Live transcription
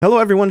Hello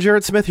everyone,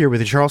 Jared Smith here with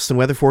the Charleston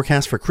weather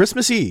forecast for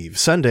Christmas Eve,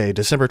 Sunday,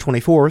 December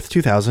 24th,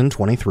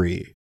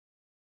 2023.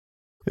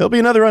 It'll be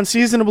another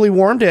unseasonably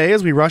warm day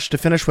as we rush to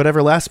finish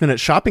whatever last-minute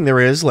shopping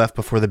there is left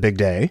before the big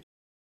day.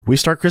 We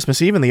start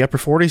Christmas Eve in the upper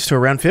 40s to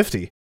around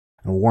 50,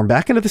 and we'll warm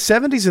back into the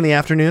 70s in the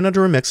afternoon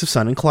under a mix of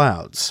sun and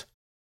clouds.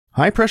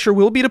 High pressure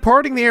will be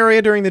departing the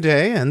area during the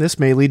day, and this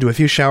may lead to a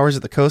few showers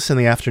at the coast in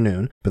the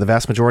afternoon, but the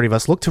vast majority of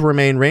us look to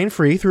remain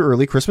rain-free through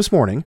early Christmas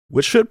morning,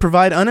 which should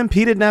provide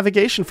unimpeded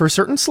navigation for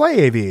certain sleigh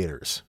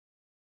aviators.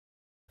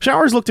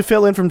 Showers look to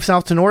fill in from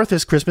south to north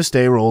as Christmas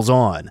Day rolls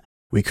on.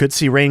 We could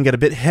see rain get a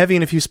bit heavy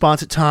in a few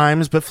spots at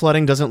times, but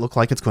flooding doesn't look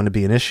like it's going to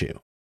be an issue.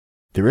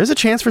 There is a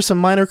chance for some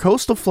minor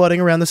coastal flooding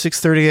around the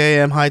 6:30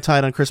 a.m. high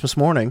tide on Christmas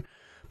morning,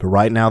 but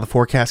right now the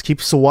forecast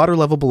keeps the water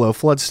level below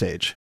flood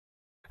stage.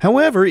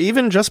 However,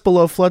 even just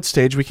below flood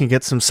stage, we can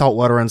get some salt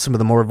water on some of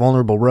the more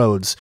vulnerable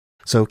roads,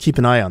 so keep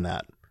an eye on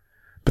that.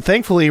 But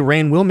thankfully,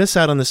 rain will miss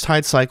out on this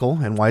tide cycle,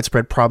 and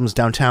widespread problems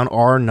downtown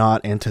are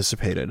not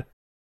anticipated.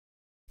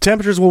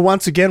 Temperatures will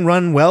once again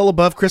run well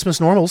above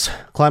Christmas normals.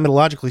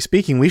 Climatologically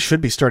speaking, we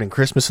should be starting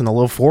Christmas in the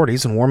low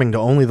 40s and warming to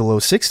only the low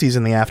 60s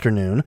in the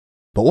afternoon,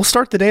 but we'll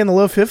start the day in the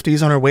low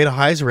 50s on our way to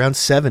highs around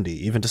 70,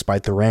 even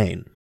despite the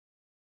rain.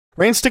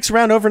 Rain sticks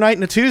around overnight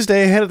into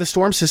Tuesday ahead of the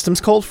storm system's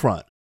cold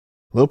front.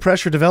 Low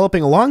pressure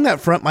developing along that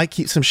front might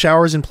keep some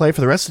showers in play for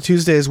the rest of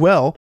Tuesday as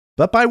well,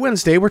 but by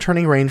Wednesday we're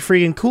turning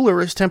rain-free and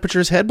cooler as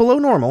temperatures head below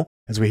normal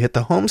as we hit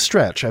the home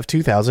stretch of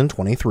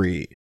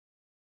 2023.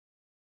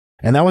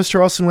 And that was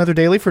Charleston Weather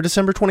Daily for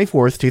December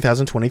 24th,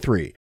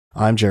 2023.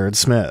 I'm Jared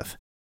Smith.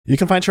 You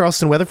can find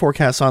Charleston weather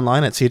forecasts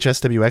online at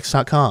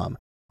chswx.com,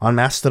 on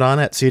Mastodon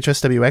at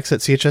chswx at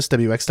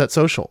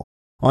chswx.social,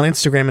 on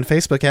Instagram and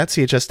Facebook at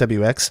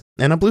chswx,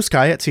 and on Blue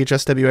Sky at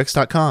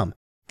chswx.com.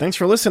 Thanks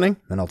for listening,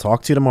 and I'll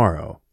talk to you tomorrow.